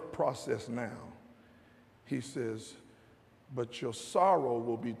birth process now. He says, but your sorrow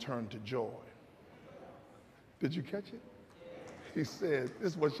will be turned to joy. Did you catch it? He said,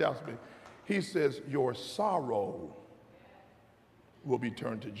 this is what shouts me. He says, your sorrow will be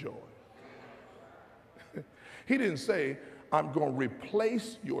turned to joy. He didn't say, I'm going to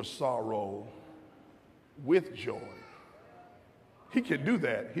replace your sorrow with joy. He can do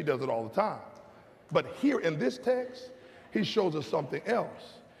that. He does it all the time. But here in this text, he shows us something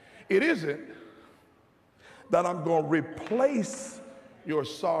else. It isn't that I'm going to replace your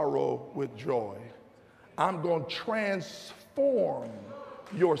sorrow with joy. I'm going to transform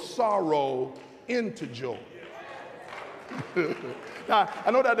your sorrow into joy. Now,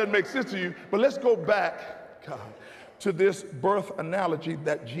 I know that doesn't make sense to you, but let's go back, God, to this birth analogy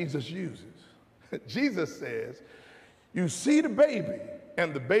that Jesus uses. Jesus says, you see the baby,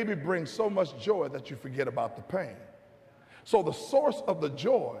 and the baby brings so much joy that you forget about the pain. So the source of the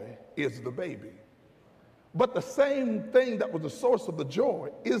joy is the baby. But the same thing that was the source of the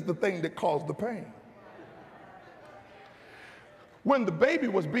joy is the thing that caused the pain. When the baby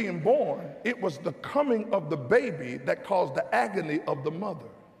was being born, it was the coming of the baby that caused the agony of the mother.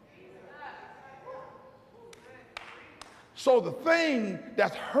 So the thing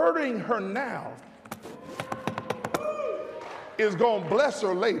that's hurting her now is going to bless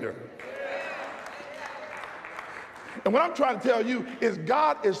her later. And what I'm trying to tell you is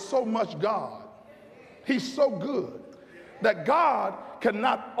God is so much God. He's so good that God can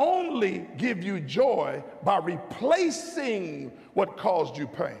not only give you joy by replacing what caused you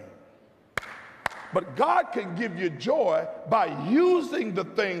pain, but God can give you joy by using the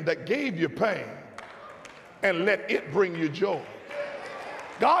thing that gave you pain and let it bring you joy.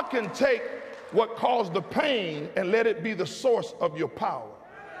 God can take what caused the pain and let it be the source of your power.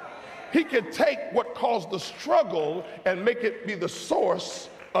 He can take what caused the struggle and make it be the source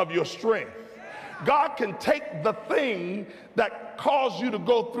of your strength. God can take the thing that caused you to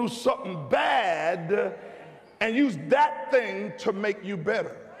go through something bad and use that thing to make you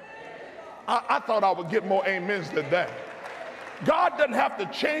better. I thought I would get more amens than that. God doesn't have to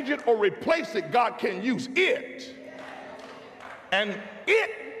change it or replace it. God can use it. And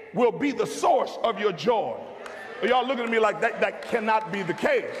it will be the source of your joy. Y'all looking at me like that cannot be the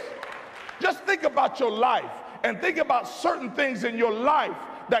case. Just think about your life and think about certain things in your life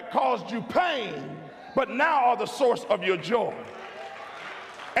that caused you pain, but now are the source of your joy.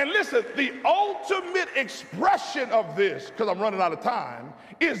 And listen, the ultimate expression of this, because I'm running out of time,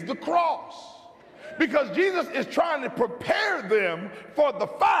 is the cross. Because Jesus is trying to prepare them for the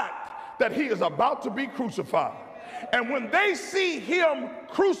fact that he is about to be crucified. And when they see him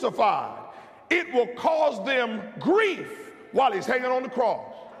crucified, it will cause them grief while he's hanging on the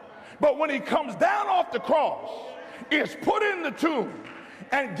cross. But when he comes down off the cross, is put in the tomb,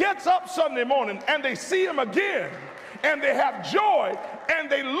 and gets up Sunday morning, and they see him again, and they have joy, and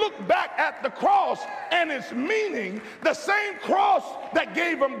they look back at the cross and its meaning. The same cross that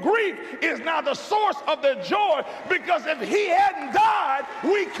gave them grief is now the source of their joy, because if he hadn't died,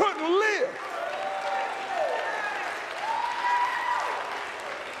 we couldn't live.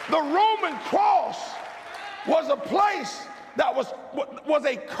 The Roman cross was a place that was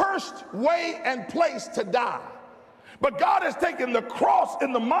a cursed way and place to die. But God has taken the cross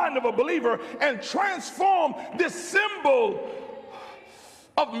in the mind of a believer and transformed this symbol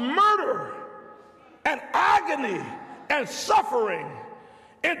of murder and agony and suffering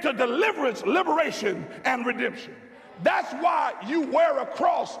into deliverance, liberation, and redemption. That's why you wear a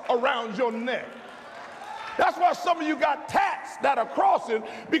cross around your neck. That's why some of you got tats that are crosses,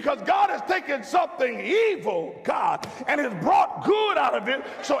 because God has taken something evil, God, and has brought good out of it.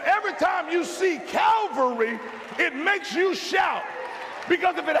 So every time you see Calvary, it makes you shout.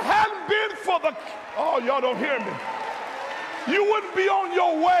 Because if it hadn't been for the, oh, y'all don't hear me, you wouldn't be on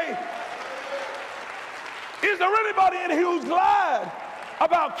your way. Is there anybody in here who's glad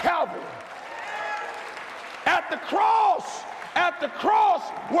about Calvary? At the cross, at the cross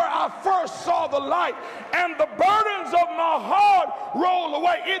where I first saw the light, and the burdens of my heart rolled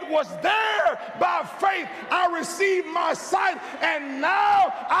away. It was there by faith I received my sight, and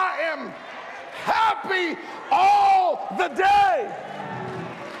now I am happy all the day.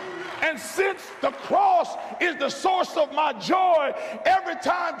 And since the cross is the source of my joy, every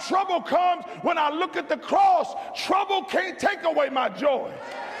time trouble comes, when I look at the cross, trouble can't take away my joy.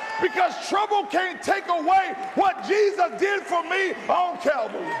 Because trouble can't take away what Jesus did for me on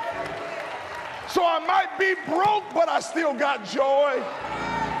Calvary. So I might be broke, but I still got joy.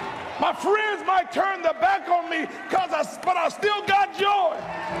 My friends might turn their back on me, but I still got joy.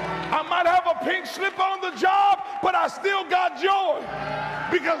 I might have a pink slip on the job, but I still got joy.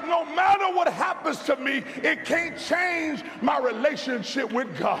 Because no matter what happens to me, it can't change my relationship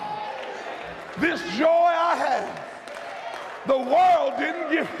with God. This joy I have, the world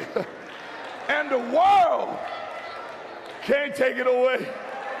didn't give it. And the world can't take it away.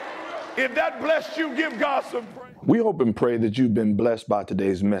 If that blessed you, give God some praise. We hope and pray that you've been blessed by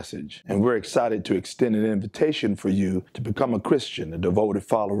today's message, and we're excited to extend an invitation for you to become a Christian, a devoted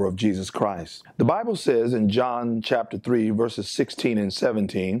follower of Jesus Christ. The Bible says in John chapter 3, verses 16 and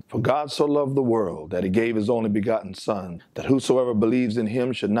 17, "For God so loved the world that he gave his only begotten Son, that whosoever believes in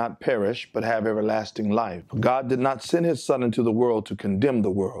him should not perish, but have everlasting life. For God did not send his Son into the world to condemn the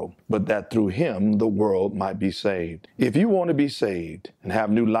world, but that through him the world might be saved." If you want to be saved and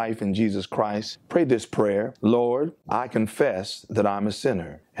have new life in Jesus Christ, pray this prayer: Lord, I confess that I'm a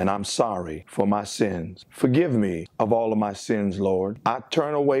sinner and I'm sorry for my sins. Forgive me of all of my sins, Lord. I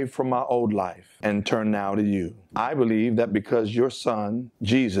turn away from my old life and turn now to you. I believe that because your Son,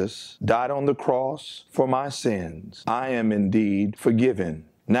 Jesus, died on the cross for my sins, I am indeed forgiven.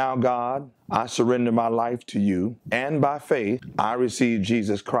 Now, God, I surrender my life to you, and by faith, I receive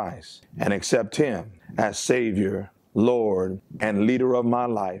Jesus Christ and accept him as Savior, Lord, and leader of my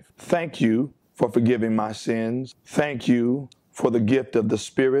life. Thank you for forgiving my sins. Thank you for the gift of the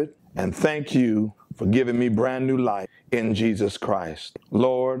Spirit, and thank you for giving me brand new life in Jesus Christ.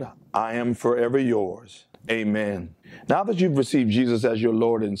 Lord, I am forever yours. Amen. Now that you've received Jesus as your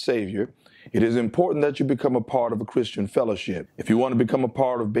Lord and Savior, it is important that you become a part of a Christian fellowship. If you want to become a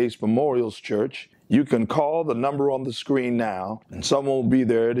part of Base Memorial's church, you can call the number on the screen now, and someone will be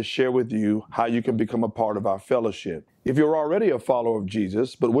there to share with you how you can become a part of our fellowship. If you're already a follower of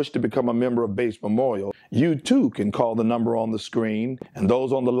Jesus but wish to become a member of Base Memorial, you too can call the number on the screen, and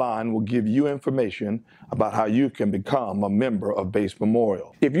those on the line will give you information about how you can become a member of Base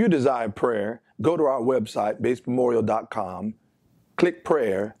Memorial. If you desire prayer, go to our website, basememorial.com, click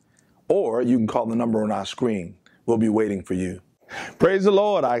prayer, or you can call the number on our screen. We'll be waiting for you. Praise the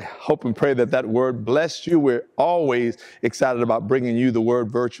Lord. I hope and pray that that word blessed you. We're always excited about bringing you the word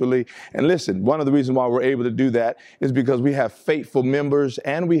virtually. And listen, one of the reasons why we're able to do that is because we have faithful members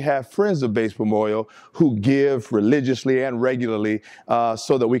and we have friends of Base Memorial who give religiously and regularly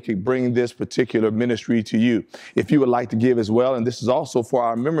so that we can bring this particular ministry to you. If you would like to give as well, and this is also for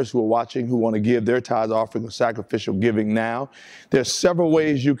our members who are watching who want to give their tithes, offering, or sacrificial giving now, there's several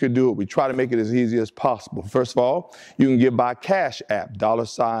ways you can do it. We try to make it as easy as possible. First of all, you can give by cash app,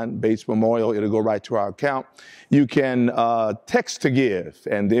 $ Base Memorial. It'll go right to our account. You can text to give,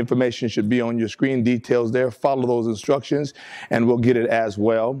 and the information should be on your screen, details there. Follow those instructions, and we'll get it as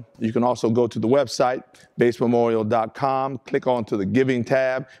well. You can also go to the website, basememorial.com, click onto the giving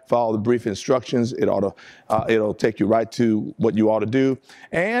tab, follow the brief instructions. It'll take you right to what you ought to do.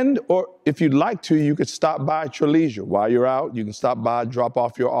 And, or if you'd like to, you could stop by at your leisure. While you're out, you can stop by, drop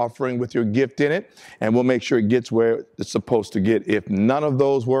off your offering with your gift in it, and we'll make sure it gets where it's supposed to get. If none of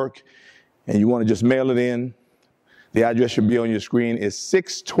those work and you want to just mail it in, the address should be on your screen. It's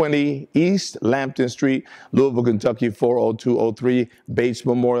 620 East Lambton Street, Louisville, Kentucky, 40203, Bates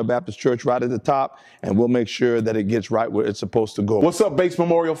Memorial Baptist Church right at the top, and we'll make sure that it gets right where it's supposed to go. What's up, Bates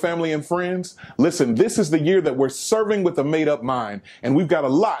Memorial family and friends? Listen, this is the year that we're serving with a made-up mind, and we've got a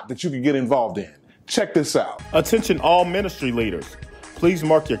lot that you can get involved in. Check this out. Attention all ministry leaders. Please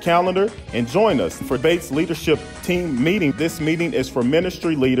mark your calendar and join us for Bates Leadership Team meeting. This meeting is for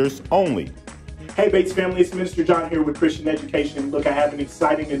ministry leaders only. Hey Bates family, it's Minister John here with Christian Education. Look, I have an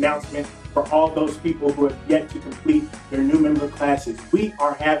exciting announcement for all those people who have yet to complete their new member classes. We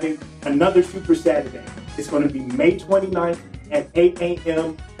are having another Super Saturday. It's going to be May 29th at 8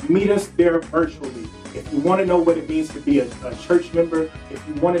 a.m. Meet us there virtually. If you want to know what it means to be a church member, if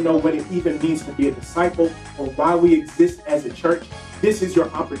you want to know what it even means to be a disciple, or why we exist as a church, this is your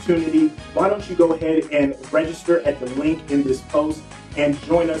opportunity. Why don't you go ahead and register at the link in this post and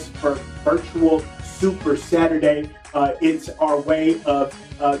join us for virtual Super Saturday. It's our way of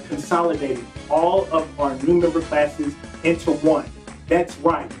consolidating all of our new member classes into one. That's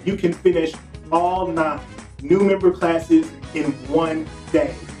right. You can finish all 9 new member classes in one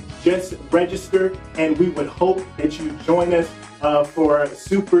day. Just register, and we would hope that you join us for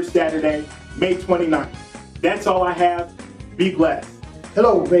Super Saturday, May 29th. That's all I have. Be blessed.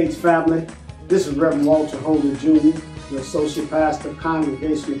 Hello, Bates family. This is Reverend Walter Holder Jr., the Associate Pastor of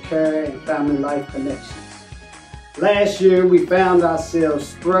Congregational Care and Family Life Connections. Last year, we found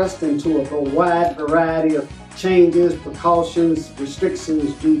ourselves thrust into a wide variety of changes, precautions,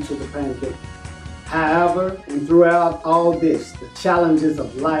 restrictions due to the pandemic. However, and throughout all this, the challenges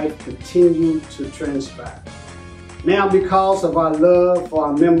of life continue to transpire. Now, because of our love for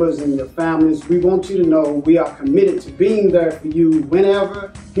our members and your families, we want you to know we are committed to being there for you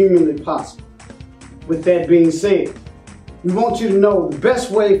whenever humanly possible. With that being said, we want you to know the best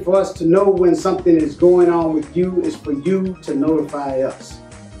way for us to know when something is going on with you is for you to notify us.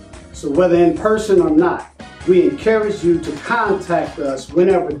 So whether in person or not, we encourage you to contact us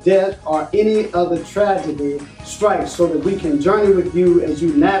whenever death or any other tragedy strikes so that we can journey with you as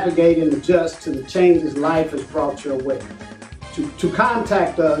you navigate and adjust to the changes life has brought your way. To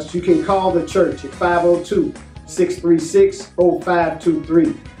contact us, you can call the church at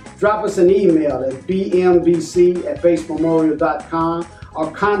 502-636-0523. Drop us an email at bmbc@basememorial.com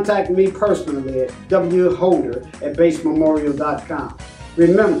or contact me personally at wholder@basememorial.com.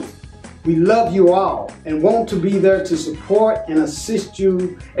 Remember, we love you all and want to be there to support and assist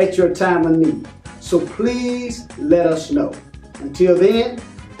you at your time of need. So please let us know. Until then,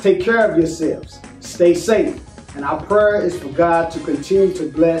 take care of yourselves, stay safe, and our prayer is for God to continue to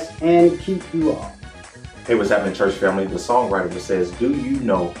bless and keep you all. Hey, what's happening, church family? The songwriter says, do you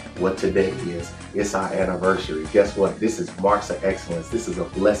know what today is? It's our anniversary. Guess what? This is Marks of Excellence. This is a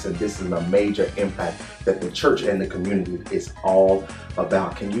blessing. This is a major impact that the church and the community is all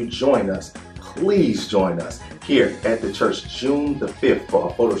about. Can you join us? Please join us here at the church June the 5th for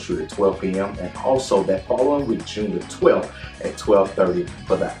a photo shoot at 12 p.m. and also that following week, June the 12th at 12:30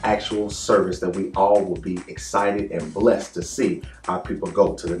 for the actual service that we all will be excited and blessed to see our people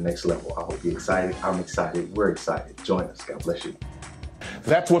go to the next level. I hope you're excited. I'm excited. We're excited. Join us. God bless you.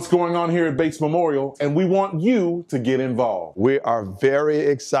 That's what's going on here at Bates Memorial, and we want you to get involved. We are very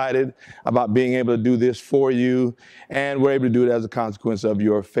excited about being able to do this for you, and we're able to do it as a consequence of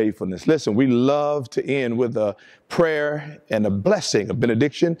your faithfulness. Listen, we love to end with a prayer and a blessing, a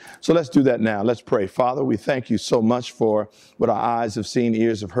benediction. So let's do that now. Let's pray. Father, we thank you so much for what our eyes have seen,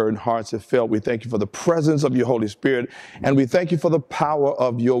 ears have heard, and hearts have felt. We thank you for the presence of your Holy Spirit, and we thank you for the power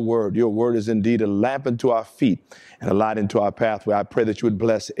of your word. Your word is indeed a lamp unto our feet and a light into our pathway. I pray that you would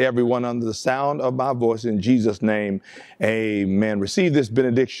bless everyone under the sound of my voice in Jesus' name. Amen. Receive this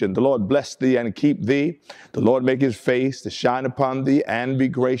benediction. The Lord bless thee and keep thee. The Lord make his face to shine upon thee and be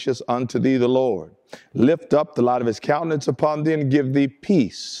gracious unto thee. The Lord lift up the light of his countenance upon thee and give thee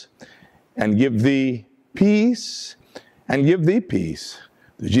peace. And give thee peace. And give thee peace.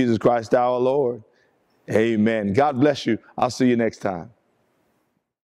 Through Jesus Christ our Lord. Amen. God bless you. I'll see you next time.